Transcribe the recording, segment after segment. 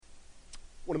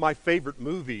One of my favorite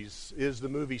movies is the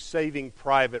movie Saving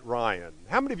Private Ryan.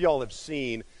 How many of y'all have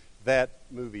seen that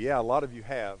movie? Yeah, a lot of you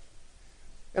have.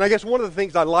 And I guess one of the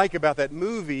things I like about that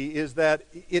movie is that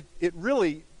it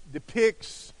really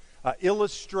depicts,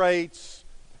 illustrates,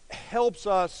 helps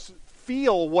us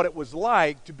feel what it was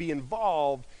like to be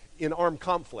involved in armed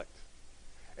conflict.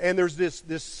 And there's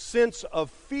this sense of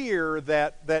fear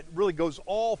that really goes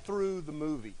all through the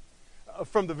movie.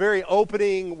 From the very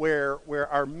opening where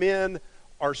our men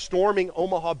are storming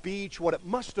Omaha Beach, what it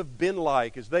must have been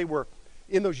like as they were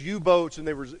in those U-boats and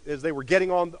as they were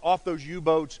getting off those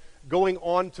U-boats, going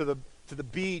on to the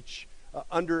beach,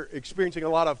 experiencing a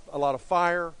lot of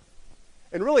fire.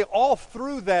 And really all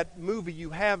through that movie you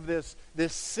have this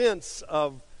sense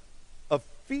of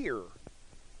fear.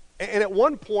 And at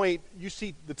one point you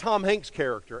see the Tom Hanks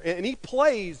character, and he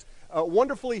plays a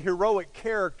wonderfully heroic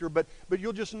character, but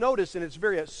you'll just notice, and it's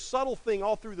a subtle thing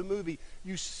all through the movie,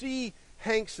 you see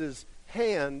Hanks's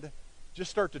hand just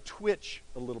start to twitch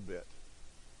a little bit.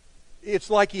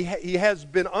 It's like he has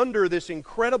been under this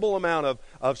incredible amount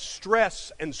of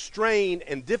stress and strain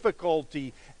and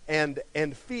difficulty and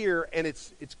fear, and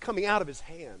it's coming out of his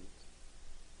hand.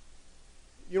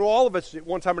 You know, all of us at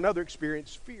one time or another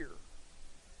experience fear.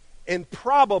 And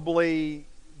probably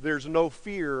there's no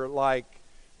fear like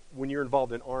when you're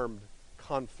involved in armed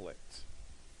conflict.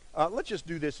 Let's just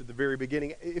do this at the very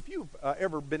beginning. If you've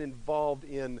ever been involved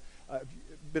in,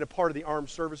 been a part of the armed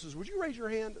services, would you raise your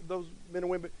hand, those men and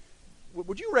women?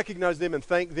 Would you recognize them and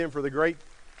thank them for the great...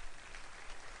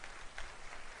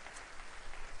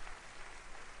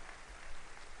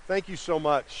 Thank you so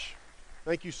much.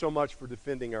 Thank you so much for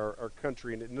defending our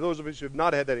country. And those of us who have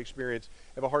not had that experience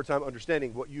have a hard time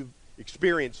understanding what you've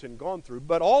experienced and gone through.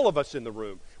 But all of us in the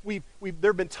room, there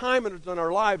have been times in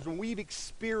our lives when we've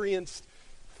experienced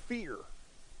fear.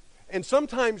 And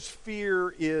sometimes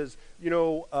fear is,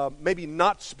 maybe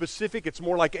not specific. It's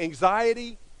more like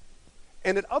anxiety.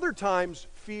 And at other times,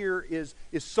 fear is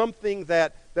something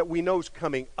that we know is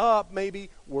coming up, maybe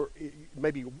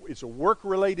it's a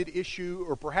work-related issue,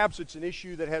 or perhaps it's an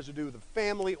issue that has to do with a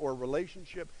family or a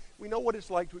relationship. We know what it's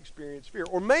like to experience fear.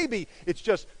 Or maybe it's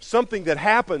just something that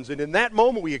happens, and in that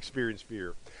moment we experience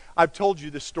fear. I've told you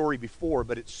this story before,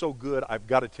 but it's so good, I've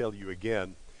got to tell you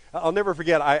again. I'll never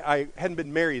forget, I hadn't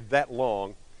been married that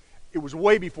long. It was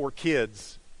way before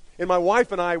kids. And my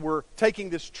wife and I were taking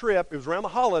this trip, it was around the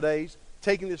holidays,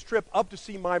 taking this trip up to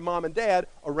see my mom and dad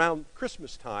around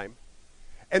Christmas time.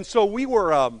 And so we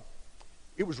were,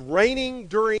 it was raining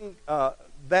during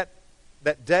that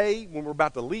day when we were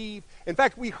about to leave. In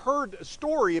fact, we heard a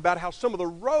story about how some of the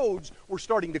roads were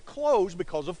starting to close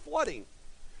because of flooding.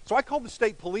 So I called the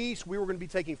state police. We were going to be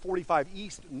taking 45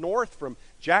 East north from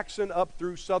Jackson up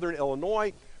through southern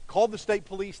Illinois. Called the state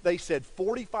police. They said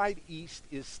 45 East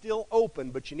is still open,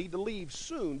 but you need to leave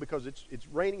soon because it's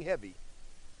raining heavy.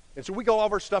 And so we got all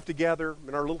of our stuff together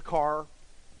in our little car,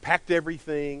 packed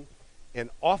everything, and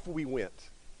off we went.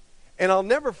 And I'll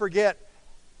never forget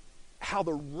how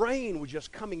the rain was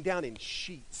just coming down in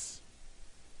sheets.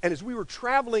 And as we were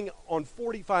traveling on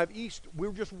 45 East, we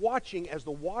were just watching as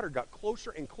the water got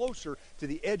closer and closer to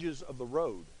the edges of the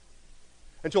road.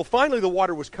 Until finally the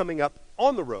water was coming up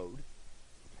on the road.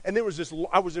 And there was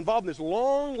I was involved in this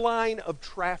long line of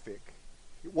traffic.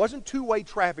 It wasn't two-way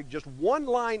traffic, just one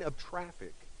line of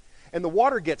traffic. And the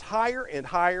water gets higher and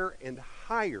higher and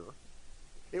higher.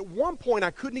 At one point,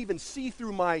 I couldn't even see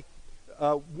through my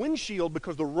windshield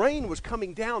because the rain was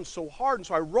coming down so hard. And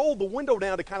so I rolled the window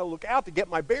down to kind of look out to get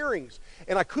my bearings.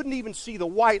 And I couldn't even see the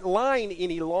white line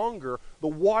any longer. The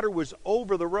water was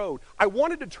over the road. I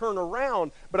wanted to turn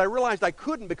around, but I realized I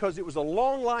couldn't because it was a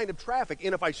long line of traffic.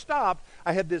 And if I stopped,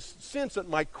 I had this sense that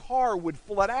my car would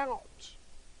flood out.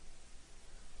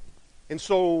 And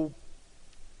so,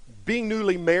 being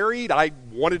newly married, I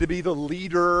wanted to be the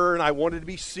leader, and I wanted to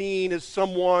be seen as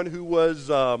someone who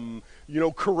was,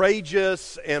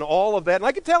 courageous and all of that. And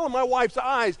I could tell in my wife's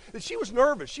eyes that she was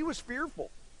nervous. She was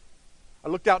fearful. I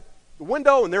looked out the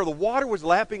window, and there the water was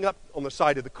lapping up on the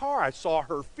side of the car. I saw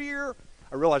her fear.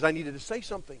 I realized I needed to say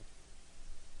something.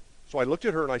 So I looked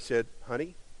at her and I said,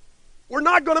 "Honey, we're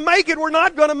not going to make it. We're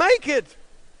not going to make it."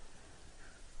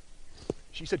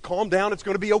 She said, "Calm down. It's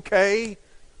going to be okay."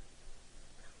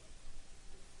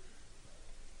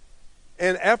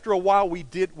 And after a while, we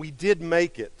did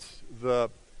make it.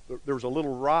 There was a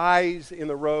little rise in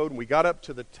the road, and we got up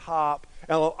to the top.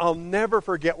 And I'll never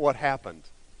forget what happened.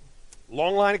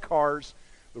 Long line of cars.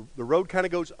 The road kind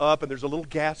of goes up, and there's a little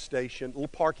gas station, a little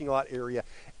parking lot area.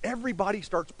 Everybody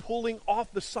starts pulling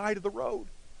off the side of the road.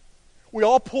 We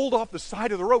all pulled off the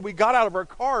side of the road. We got out of our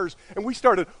cars and we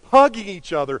started hugging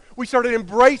each other. We started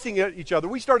embracing each other.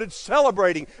 We started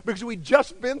celebrating because we'd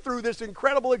just been through this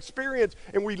incredible experience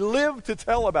and we lived to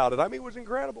tell about it. I mean, it was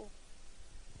incredible.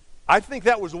 I think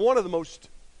that was one of the most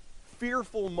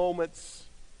fearful moments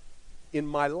in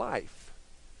my life.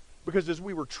 Because as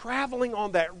we were traveling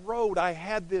on that road, I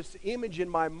had this image in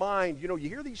my mind. You know, you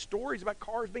hear these stories about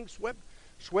cars being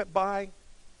swept by.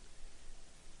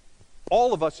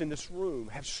 All of us in this room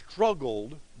have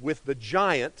struggled with the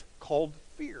giant called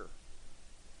fear.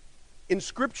 In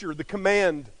Scripture, the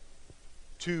command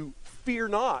to fear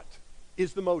not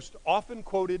is the most often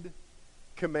quoted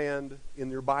command in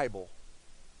your Bible.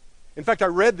 In fact, I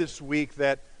read this week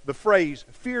that the phrase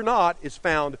fear not is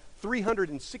found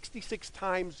 366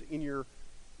 times in your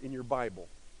Bible.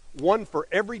 One for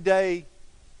every day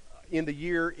in the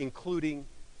year, including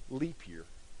leap year.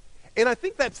 And I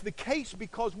think that's the case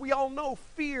because we all know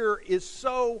fear is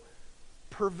so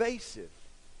pervasive.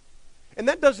 And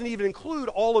that doesn't even include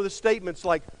all of the statements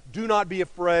like, do not be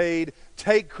afraid,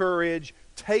 take courage,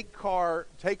 take heart.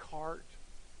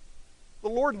 The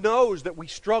Lord knows that we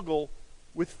struggle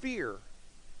with fear.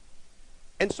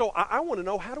 And so I want to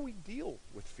know, how do we deal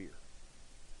with fear?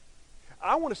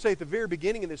 I want to say at the very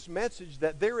beginning of this message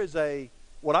that there is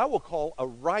what I will call a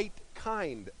right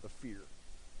kind of fear.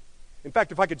 In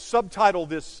fact, if I could subtitle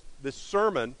this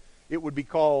sermon, it would be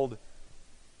called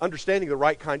Understanding the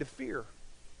Right Kind of Fear.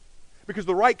 Because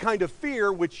the right kind of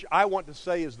fear, which I want to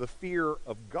say is the fear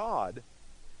of God,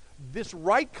 this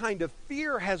right kind of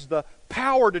fear has the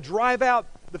power to drive out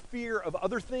the fear of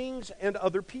other things and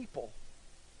other people.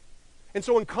 And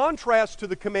so in contrast to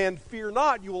the command, fear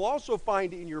not, you will also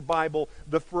find in your Bible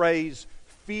the phrase,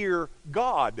 fear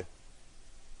God.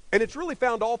 And it's really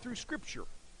found all through Scripture.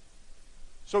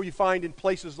 So you find in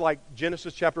places like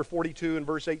Genesis chapter 42 and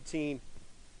verse 18,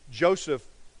 Joseph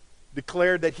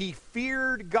declared that he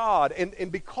feared God,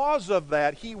 and because of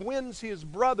that, he wins his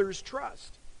brother's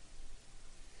trust.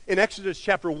 In Exodus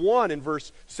chapter 1 and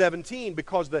verse 17,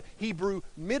 because the Hebrew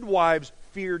midwives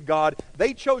feared God,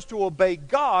 they chose to obey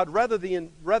God rather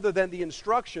than the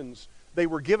instructions they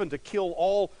were given to kill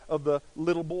all of the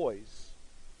little boys.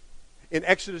 In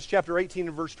Exodus chapter 18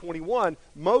 and verse 21,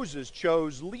 Moses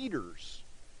chose leaders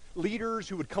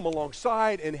who would come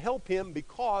alongside and help him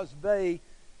because they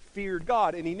feared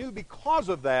God. And he knew because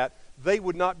of that, they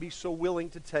would not be so willing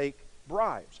to take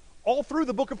bribes. All through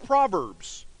the book of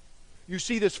Proverbs, you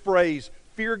see this phrase,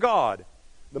 fear God.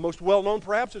 The most well-known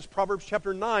perhaps is Proverbs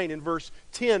chapter 9 and verse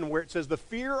 10, where it says, the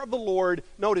fear of the Lord,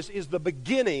 notice, is the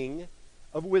beginning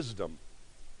of wisdom.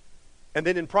 And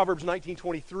then in Proverbs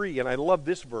 19:23, and I love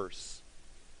this verse,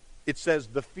 it says,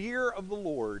 the fear of the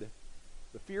Lord,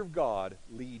 the fear of God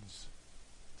leads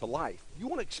to life. You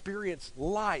want to experience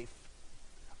life,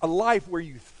 a life where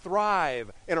you thrive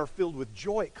and are filled with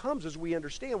joy. It comes as we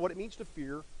understand what it means to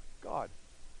fear God.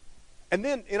 And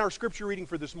then in our scripture reading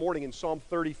for this morning in Psalm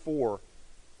 34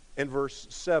 and verse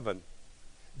 7,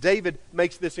 David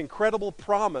makes this incredible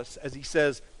promise as he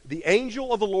says, the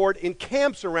angel of the Lord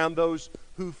encamps around those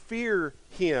who fear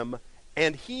him,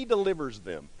 and he delivers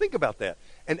them. Think about that.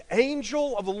 An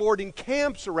angel of the Lord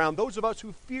encamps around those of us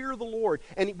who fear the Lord.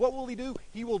 And what will he do?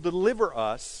 He will deliver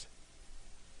us.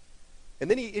 And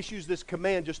then he issues this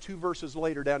command just 2 verses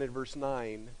later down in verse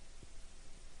 9,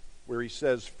 where he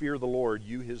says, fear the Lord,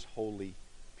 you his holy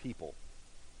people.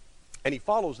 And he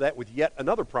follows that with yet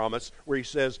another promise where he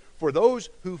says, for those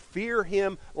who fear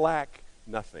him lack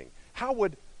nothing. How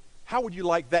would you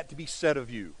like that to be said of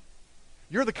you?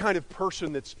 You're the kind of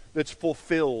person that's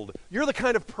fulfilled. You're the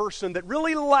kind of person that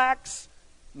really lacks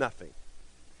nothing.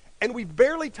 And we've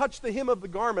barely touched the hem of the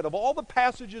garment of all the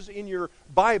passages in your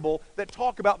Bible that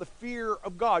talk about the fear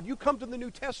of God. You come to the New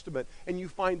Testament and you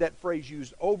find that phrase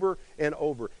used over and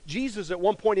over. Jesus at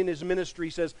one point in his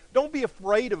ministry says, don't be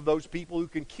afraid of those people who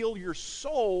can kill your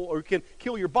soul or can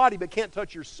kill your body but can't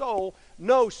touch your soul.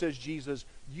 No, says Jesus,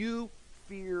 you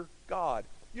fear God.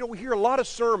 You know, we hear a lot of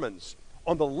sermons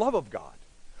on the love of God,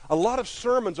 a lot of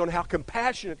sermons on how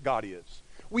compassionate God is.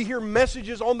 We hear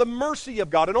messages on the mercy of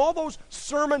God, and all those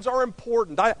sermons are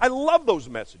important. I love those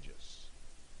messages.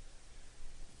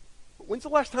 But when's the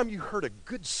last time you heard a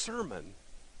good sermon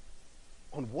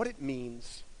on what it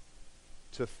means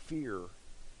to fear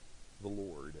the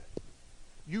Lord?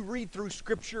 You read through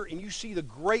Scripture and you see the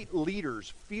great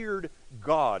leaders feared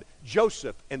God.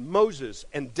 Joseph and Moses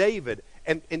and David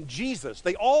and Jesus.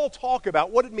 They all talk about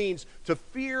what it means to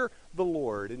fear the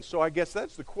Lord. And so I guess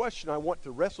that's the question I want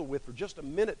to wrestle with for just a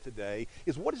minute today,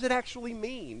 is what does it actually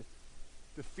mean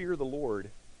to fear the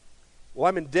Lord? Well,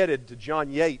 I'm indebted to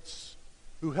John Yates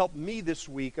who helped me this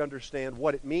week understand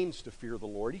what it means to fear the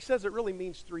Lord. He says it really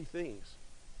means three things.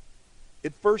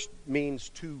 It first means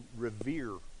to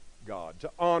revere God,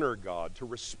 to honor God, to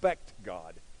respect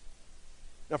God.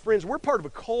 Now, friends, we're part of a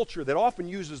culture that often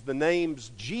uses the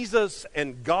names Jesus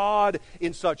and God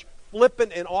in such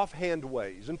flippant and offhand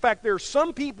ways. In fact, there are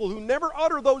some people who never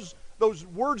utter those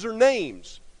words or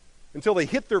names until they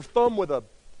hit their thumb with a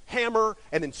hammer,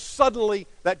 and then suddenly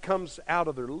that comes out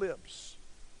of their lips.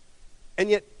 And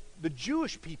yet, the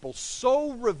Jewish people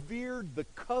so revered the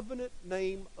covenant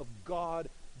name of God,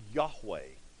 Yahweh,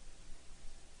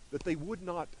 that they would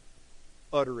not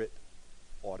utter it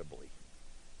audibly.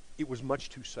 It was much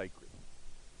too sacred.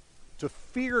 To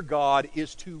fear God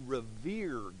is to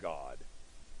revere God.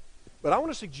 But I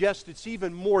want to suggest it's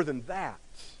even more than that.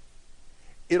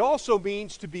 It also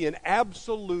means to be in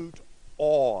absolute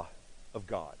awe of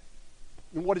God.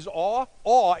 And what is awe?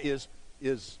 Awe is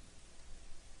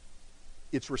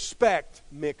it's respect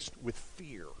mixed with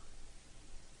fear.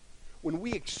 When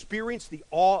we experience the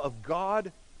awe of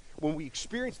God,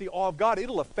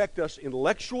 it'll affect us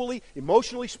intellectually,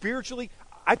 emotionally, spiritually,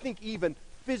 I think even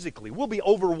physically. We'll be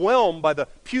overwhelmed by the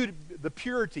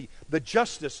purity, the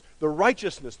justice, the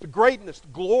righteousness, the greatness, the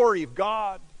glory of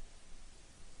God.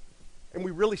 And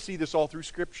we really see this all through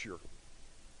Scripture.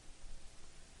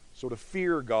 So to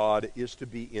fear God is to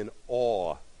be in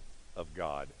awe of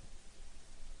God.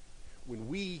 When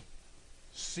we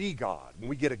see God, when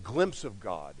we get a glimpse of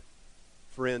God,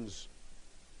 friends,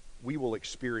 we will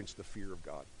experience the fear of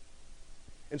God.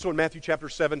 And so in Matthew chapter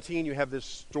 17, you have this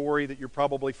story that you're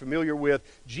probably familiar with.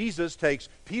 Jesus takes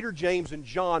Peter, James, and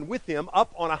John with him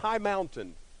up on a high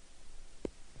mountain.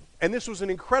 And this was an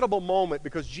incredible moment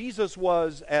because Jesus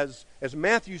was, as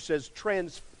Matthew says,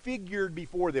 transfigured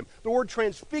before them. The word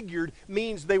transfigured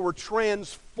means they were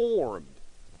transformed.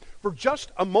 For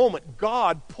just a moment,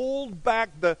 God pulled back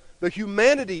the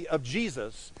humanity of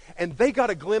Jesus, and they got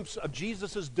a glimpse of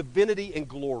Jesus' divinity and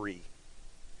glory.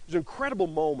 It was an incredible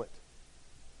moment.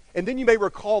 And then you may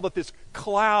recall that this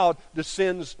cloud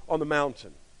descends on the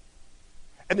mountain.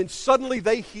 And then suddenly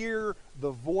they hear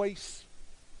the voice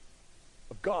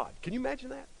of God. Can you imagine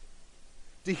that?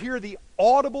 To hear the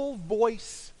audible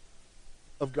voice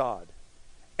of God.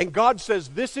 And God says,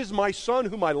 "This is my Son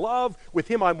whom I love. With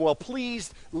him I'm well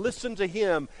pleased. Listen to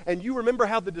him." And you remember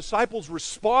how the disciples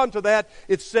respond to that.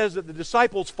 It says that the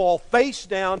disciples fall face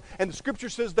down, and the Scripture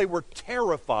says they were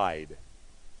terrified.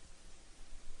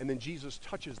 And then Jesus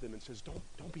touches them and says,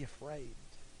 don't be afraid.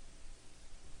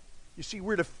 You see,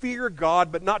 we're to fear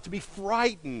God, but not to be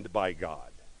frightened by God.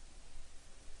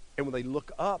 And when they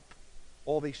look up,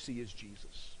 all they see is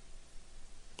Jesus.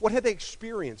 What had they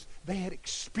experienced? They had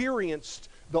experienced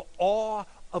the awe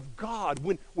of God.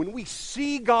 When we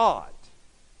see God,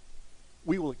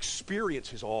 we will experience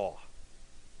his awe.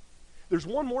 There's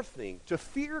one more thing. To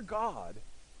fear God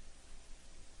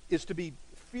is to be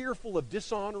fearful of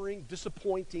dishonoring,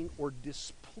 disappointing, or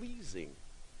displeasing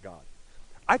God.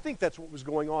 I think that's what was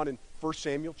going on in 1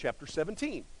 Samuel chapter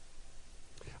 17.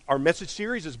 Our message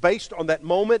series is based on that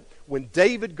moment when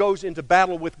David goes into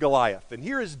battle with Goliath. And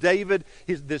here is David,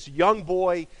 this young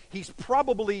boy. He's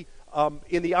probably,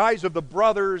 in the eyes of the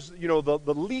brothers,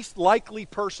 the least likely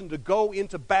person to go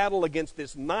into battle against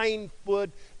this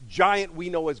 9-foot giant we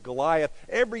know as Goliath.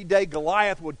 Every day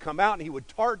Goliath would come out and he would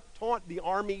taunt the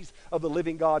armies of the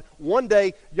living God. One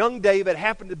day, young David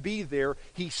happened to be there.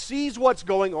 He sees what's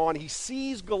going on. He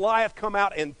sees Goliath come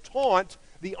out and taunt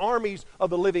the armies of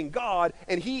the living God,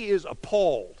 and he is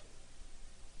appalled.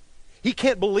 He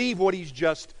can't believe what he's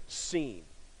just seen.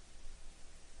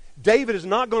 David is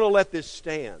not going to let this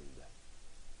stand.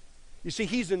 You see,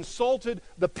 he's insulted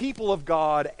the people of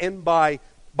God, and by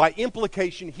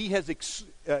implication, he has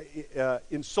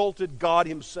insulted God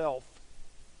himself.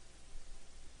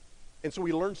 And so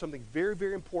we learn something very,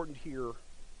 very important here.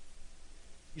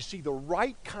 You see, the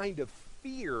right kind of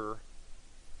fear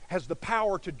has the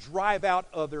power to drive out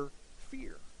other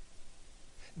fear.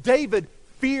 David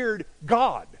feared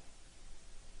God.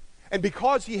 And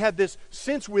because he had this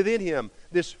sense within him,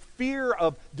 this fear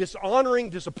of dishonoring,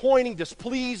 disappointing,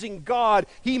 displeasing God,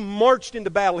 he marched into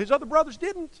battle. His other brothers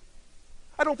didn't.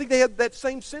 I don't think they had that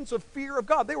same sense of fear of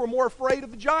God. They were more afraid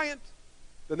of the giant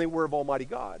than they were of Almighty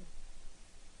God.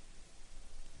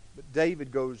 But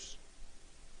David goes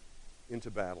into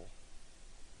battle.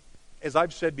 As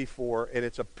I've said before, and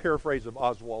it's a paraphrase of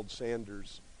Oswald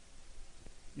Sanders,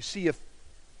 you see,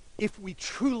 if we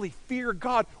truly fear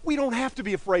God, we don't have to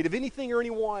be afraid of anything or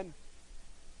anyone.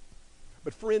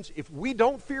 But friends, if we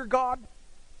don't fear God,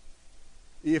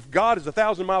 if God is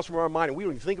 1,000 miles from our mind and we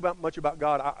don't even think much about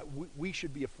God, we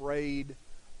should be afraid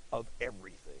of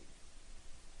everything.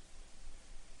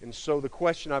 And so the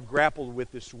question I've grappled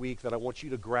with this week that I want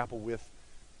you to grapple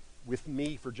with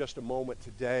me for just a moment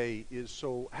today is,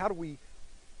 so how do we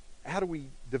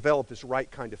develop this right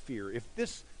kind of fear? If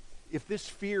this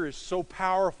fear is so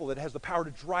powerful that it has the power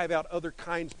to drive out other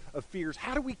kinds of fears,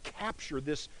 how do we capture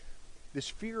this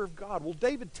fear of God? Well,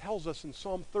 David tells us in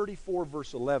Psalm 34,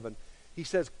 verse 11, he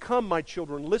says, "Come, my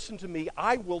children, listen to me.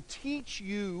 I will teach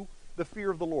you the fear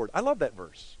of the Lord." I love that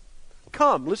verse.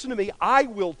 Come, listen to me. I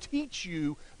will teach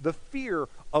you the fear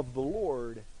of the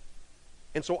Lord.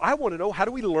 And so I want to know, how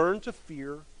do we learn to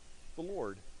fear the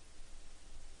Lord?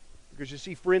 Because you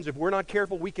see, friends, if we're not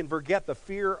careful, we can forget the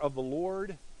fear of the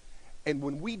Lord. And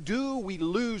when we do, we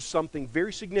lose something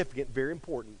very significant, very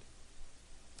important.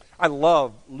 I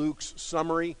love Luke's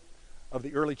summary of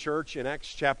the early church in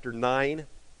Acts chapter 9.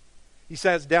 He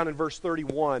says down in verse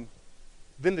 31,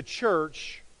 "Then the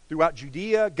church throughout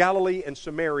Judea, Galilee, and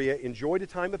Samaria enjoyed a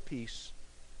time of peace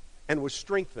and was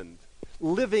strengthened,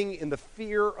 living in the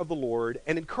fear of the Lord,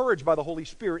 and encouraged by the Holy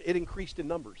Spirit, it increased in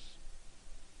numbers."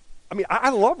 I mean, I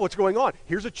love what's going on.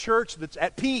 Here's a church that's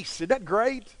at peace. Isn't that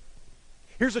great?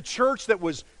 Here's a church that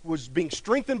was being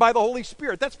strengthened by the Holy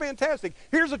Spirit. That's fantastic.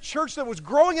 Here's a church that was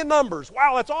growing in numbers.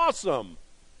 Wow, that's awesome.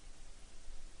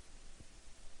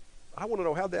 I want to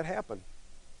know how'd that happen.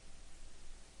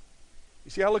 You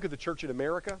see, I look at the church in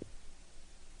America,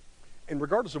 and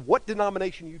regardless of what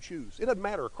denomination you choose, it doesn't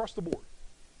matter, across the board.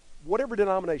 Whatever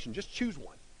denomination, just choose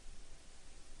one.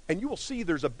 And you will see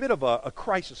there's a bit of a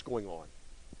crisis going on.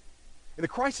 And the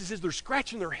crisis is they're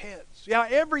scratching their heads. Yeah,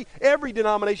 every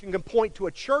denomination can point to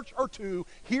a church or two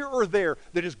here or there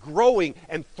that is growing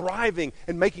and thriving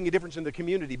and making a difference in the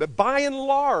community. But by and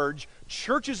large,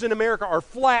 churches in America are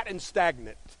flat and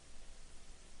stagnant.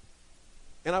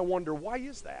 And I wonder, why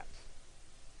is that?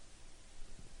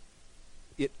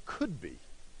 It could be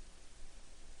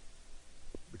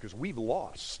because we've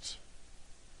lost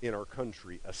in our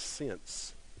country a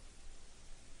sense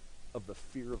of the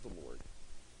fear of the Lord.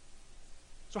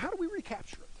 So how do we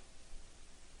recapture it?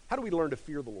 How do we learn to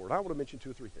fear the Lord? I want to mention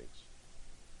 2 or 3 things.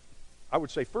 I would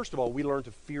say, first of all, we learn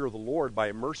to fear the Lord by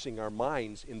immersing our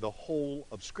minds in the whole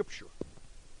of Scripture.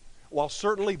 While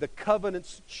certainly the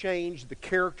covenants change, the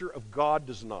character of God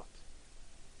does not.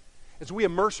 As we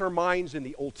immerse our minds in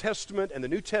the Old Testament and the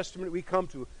New Testament, we come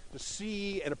to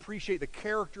see and appreciate the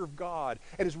character of God.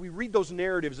 And as we read those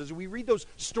narratives, as we read those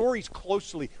stories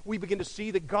closely, we begin to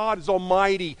see that God is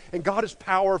almighty, and God is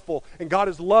powerful, and God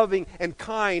is loving and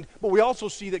kind. But we also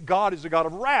see that God is a God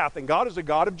of wrath, and God is a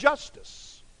God of justice.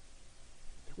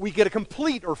 We get a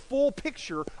complete or full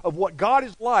picture of what God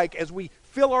is like as we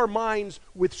fill our minds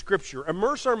with Scripture,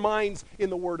 immerse our minds in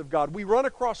the Word of God. We run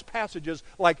across passages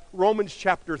like Romans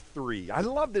chapter 3. I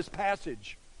love this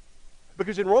passage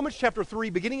because in Romans chapter 3,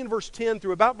 beginning in verse 10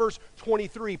 through about verse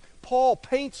 23, Paul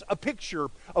paints a picture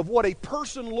of what a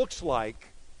person looks like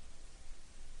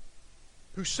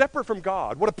who's separate from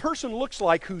God, what a person looks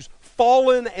like who's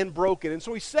fallen and broken. And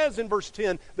so he says in verse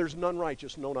 10, "There's none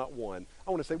righteous, no, not one."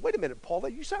 I want to say, wait a minute, Paul,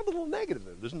 you sound a little negative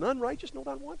there. There's none righteous, no,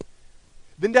 not one?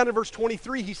 Then down in verse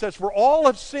 23, he says, "For all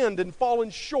have sinned and fallen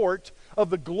short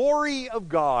of the glory of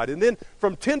God." And then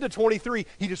from 10 to 23,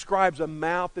 he describes a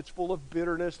mouth that's full of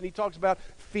bitterness, and he talks about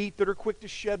feet that are quick to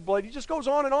shed blood. He just goes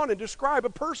on and describe a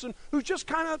person who's just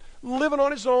kind of living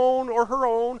on his own or her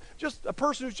own, just a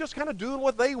person who's just kind of doing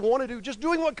what they want to do, just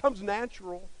doing what comes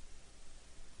natural.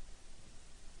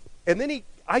 And then he,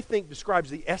 I think,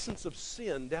 describes the essence of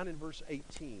sin down in verse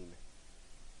 18,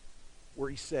 where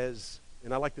he says,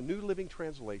 and I like the New Living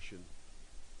Translation,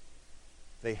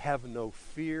 "They have no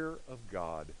fear of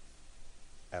God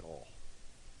at all."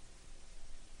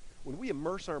 When we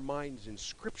immerse our minds in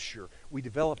Scripture, we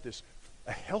develop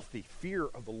a healthy fear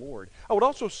of the Lord. I would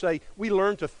also say we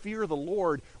learn to fear the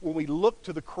Lord when we look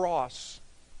to the cross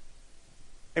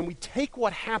and we take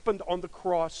what happened on the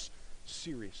cross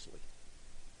seriously.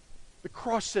 The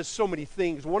cross says so many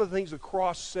things. One of the things the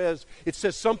cross says, it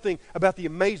says something about the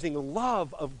amazing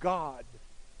love of God.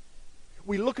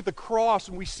 We look at the cross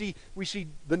and we see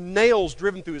the nails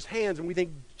driven through his hands, and we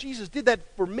think, Jesus did that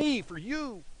for me, for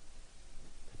you.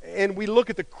 And we look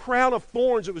at the crown of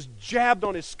thorns that was jabbed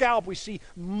on his scalp. We see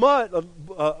mud,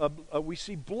 we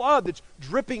see blood that's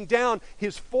dripping down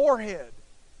his forehead.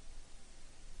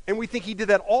 And we think he did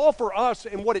that all for us,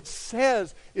 and what it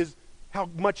says is how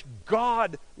much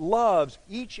God loves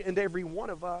each and every one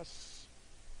of us.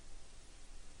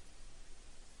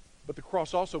 But the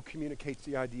cross also communicates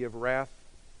the idea of wrath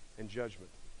and judgment.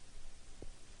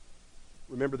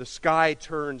 Remember, the sky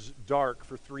turns dark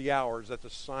for 3 hours. That's a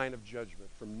sign of judgment,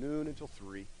 from noon until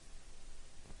 3.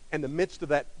 And in the midst of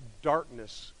that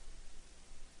darkness,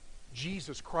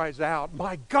 Jesus cries out,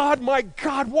 my God,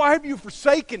 why have you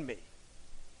forsaken me?"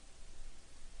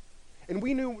 And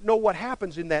we know what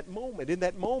happens in that moment. In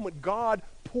that moment, God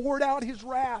poured out his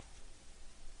wrath.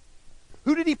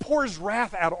 Who did he pour his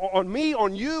wrath out? On me,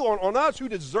 on you, on us who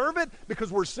deserve it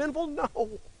because we're sinful?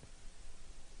 No.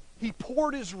 He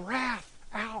poured his wrath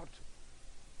out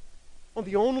on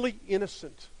the only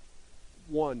innocent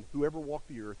one who ever walked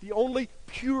the earth, the only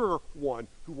pure one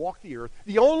who walked the earth,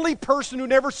 the only person who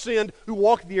never sinned who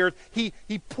walked the earth. He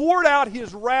poured out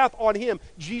his wrath on him.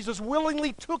 Jesus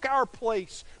willingly took our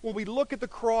place. When we look at the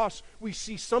cross, we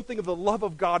see something of the love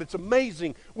of God. It's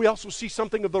amazing. We also see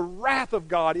something of the wrath of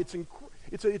God. It's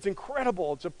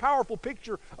incredible. It's a powerful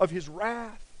picture of his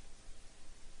wrath.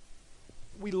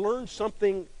 We learn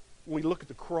something when we look at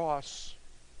the cross,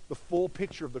 the full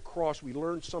picture of the cross. We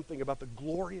learn something about the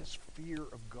glorious fear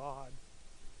of God.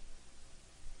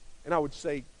 And I would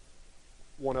say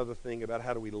one other thing about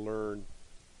how do we learn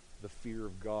the fear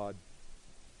of God.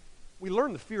 We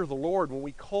learn the fear of the Lord when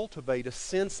we cultivate a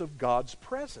sense of God's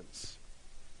presence.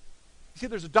 You see,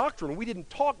 there's a doctrine we didn't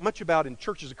talk much about in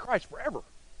Churches of Christ forever.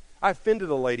 I offended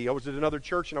a lady. I was at another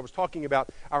church and I was talking about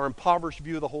our impoverished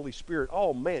view of the Holy Spirit.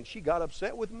 Oh man, she got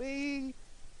upset with me.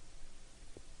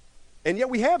 And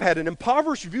yet we have had an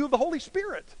impoverished view of the Holy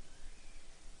Spirit.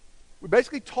 We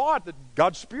basically taught that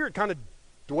God's Spirit kind of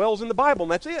dwells in the Bible,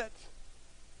 and that's it.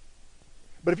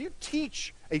 But if you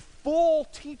teach a full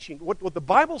teaching, what the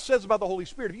Bible says about the Holy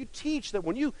Spirit, if you teach that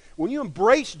when you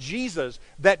embrace Jesus,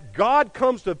 that God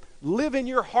comes to live in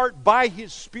your heart by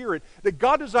his Spirit, that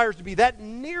God desires to be that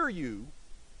near you,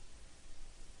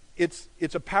 it's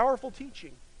a powerful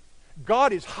teaching.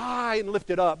 God is high and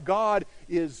lifted up. God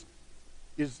is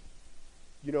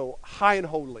high and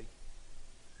holy.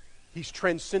 He's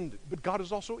transcendent. But God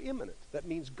is also immanent. That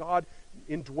means God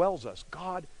indwells us.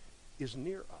 God is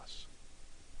near us.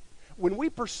 When we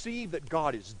perceive that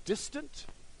God is distant,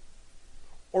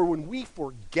 or when we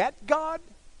forget God,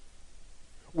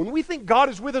 when we think God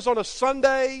is with us on a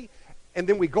Sunday, and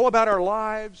then we go about our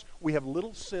lives, we have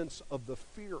little sense of the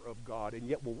fear of God. And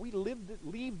yet when we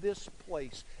leave this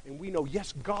place, and we know,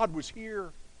 yes, God was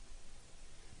here,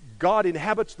 God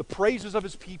inhabits the praises of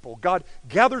his people. God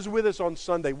gathers with us on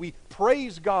Sunday. We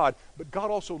praise God, but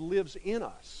God also lives in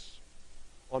us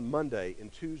on Monday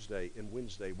and Tuesday and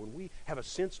Wednesday. When we have a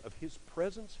sense of his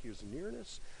presence, his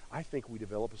nearness, I think we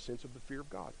develop a sense of the fear of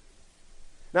God.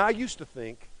 Now, I used to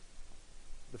think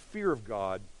the fear of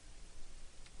God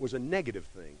was a negative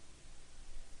thing.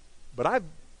 But I've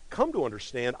come to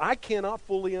understand I cannot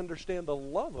fully understand the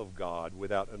love of God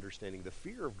without understanding the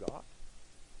fear of God.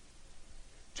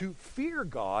 To fear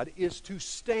God is to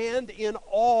stand in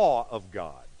awe of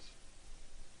God.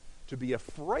 To be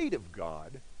afraid of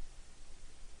God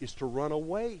is to run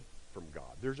away from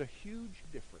God. There's a huge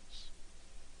difference.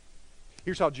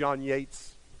 Here's how John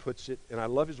Yates puts it, and I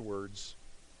love his words.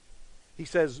 He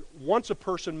says, once a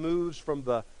person moves from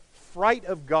the fright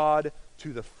of God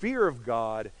to the fear of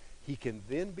God, he can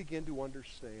then begin to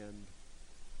understand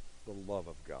the love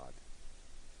of God.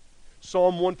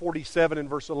 Psalm 147 and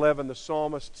verse 11, the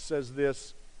psalmist says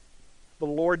this, "The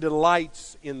Lord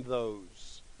delights in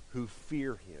those who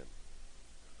fear him,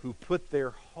 who put their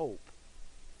hope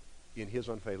in his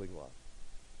unfailing love."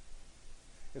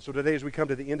 And so today, as we come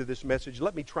to the end of this message,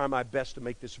 let me try my best to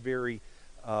make this very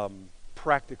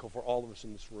practical for all of us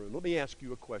in this room. Let me ask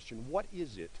you a question. What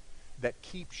is it that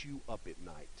keeps you up at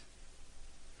night?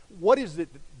 What is it,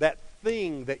 that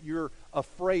thing that you're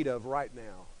afraid of right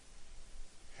now?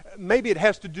 Maybe it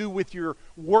has to do with your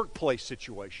workplace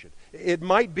situation. It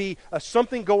might be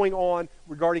something going on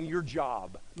regarding your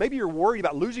job. Maybe you're worried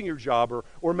about losing your job,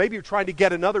 or maybe you're trying to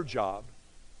get another job.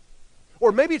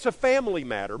 Or maybe it's a family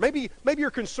matter. Maybe you're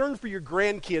concerned for your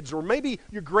grandkids, or maybe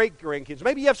your great-grandkids.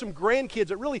 Maybe you have some grandkids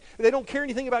that really, they don't care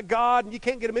anything about God, and you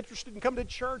can't get them interested in coming to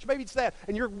church. Maybe it's that,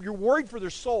 and you're worried for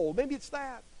their soul. Maybe it's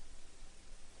that.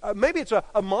 Maybe it's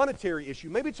a monetary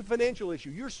issue. Maybe it's a financial issue.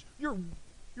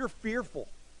 You're fearful.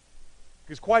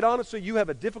 Because quite honestly, you have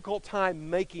a difficult time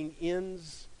making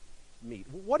ends meet.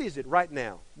 What is it right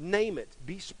now? Name it.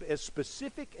 Be as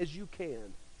specific as you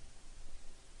can.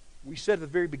 We said at the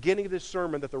very beginning of this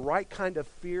sermon that the right kind of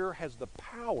fear has the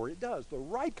power. It does. The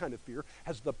right kind of fear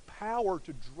has the power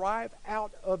to drive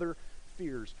out other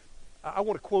fears. I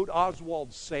want to quote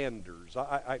Oswald Sanders.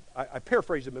 I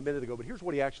paraphrased him a minute ago, but here's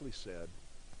what he actually said.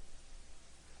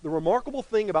 The remarkable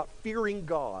thing about fearing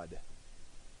God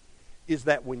is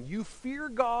that when you fear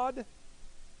God,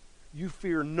 you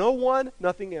fear no one,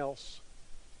 nothing else.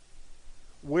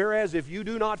 Whereas if you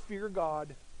do not fear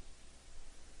God,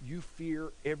 you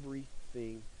fear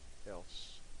everything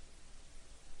else.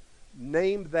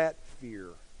 name that fear.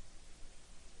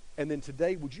 And then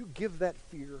today, would you give that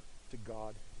fear to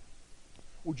God?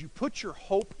 Would you put your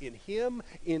hope in Him,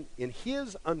 in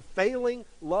His unfailing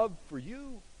love for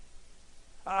you?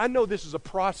 I know this is a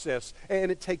process,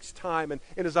 and it takes time. And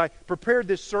as I prepared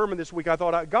this sermon this week, I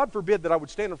thought, God forbid that I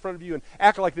would stand in front of you and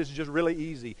act like this is just really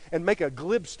easy and make a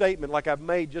glib statement like I've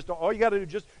made. Just all you got to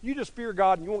do, you just fear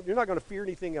God, and you're not going to fear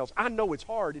anything else. I know it's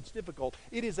hard. It's difficult.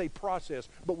 It is a process.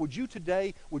 But would you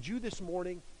today, would you this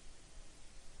morning,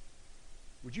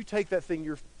 would you take that thing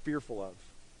you're fearful of?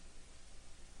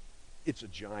 It's a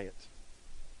giant.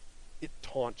 It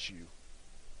taunts you.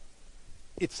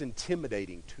 It's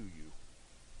intimidating to you.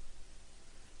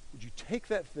 Would you take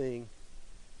that thing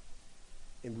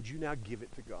and would you now give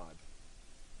it to God?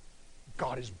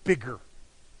 God is bigger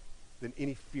than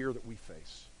any fear that we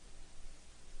face.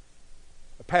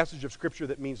 A passage of Scripture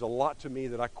that means a lot to me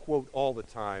that I quote all the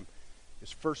time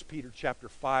is 1 Peter chapter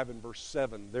 5 and verse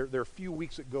 7. There are a few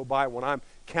weeks that go by when I'm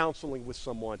counseling with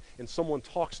someone and someone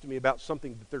talks to me about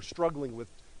something that they're struggling with,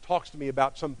 talks to me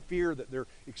about some fear that they're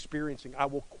experiencing. I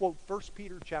will quote 1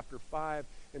 Peter chapter 5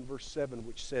 and verse 7,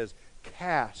 which says,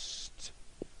 "Cast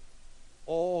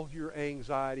all your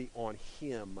anxiety on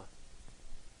Him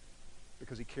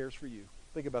because He cares for you."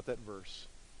 Think about that verse.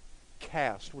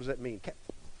 Cast, what does that mean?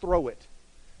 Throw it.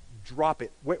 Drop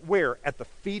it. Where? At the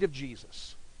feet of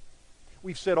Jesus.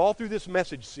 We've said all through this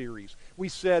message series, we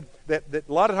said that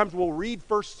a lot of times we'll read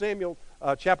 1 Samuel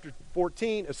chapter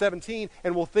 17,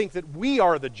 and we'll think that we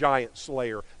are the giant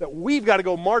slayer, that we've got to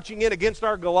go marching in against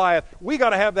our Goliath. We got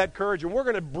to have that courage, and we're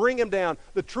going to bring him down.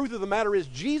 The truth of the matter is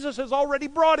Jesus has already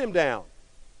brought him down.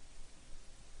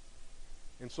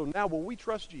 And so now will we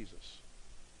trust Jesus?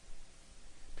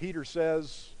 Peter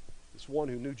says, this one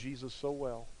who knew Jesus so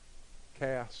well,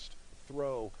 cast,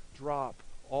 throw, drop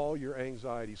all your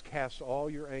anxieties. Cast all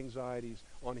your anxieties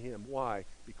on Him. Why?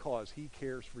 Because He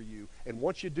cares for you. And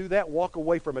once you do that, walk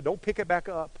away from it. Don't pick it back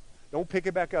up. Don't pick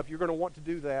it back up. You're going to want to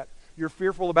do that. You're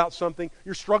fearful about something.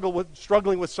 You're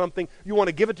struggling with something. You want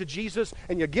to give it to Jesus,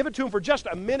 and you give it to Him for just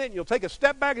a minute, and you'll take a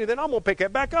step back, and then I'm going to pick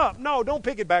it back up. No, don't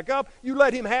pick it back up. You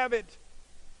let Him have it.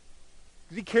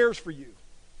 Because He cares for you.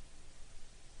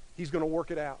 He's going to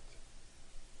work it out.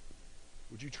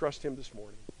 Would you trust Him this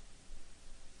morning?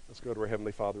 Let's go to our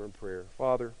Heavenly Father in prayer.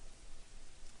 Father,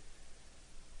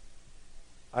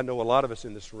 I know a lot of us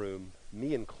in this room,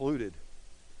 me included,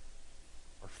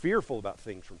 are fearful about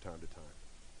things from time to time.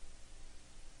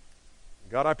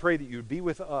 God, I pray that you would be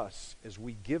with us as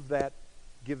we give that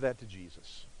to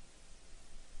Jesus.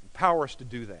 Empower us to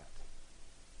do that.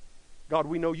 God,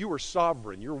 we know you are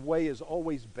sovereign. Your way is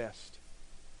always best.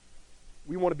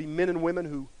 We want to be men and women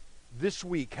who this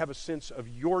week have a sense of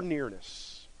your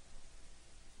nearness.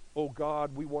 Oh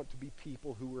God, we want to be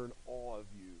people who are in awe of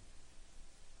you.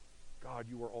 God,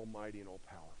 you are almighty and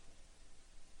all-powerful.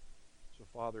 So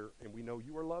Father, and we know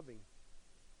you are loving.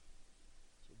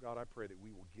 So God, I pray that we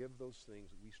will give those things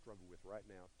that we struggle with right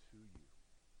now to you.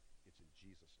 It's in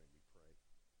Jesus' name.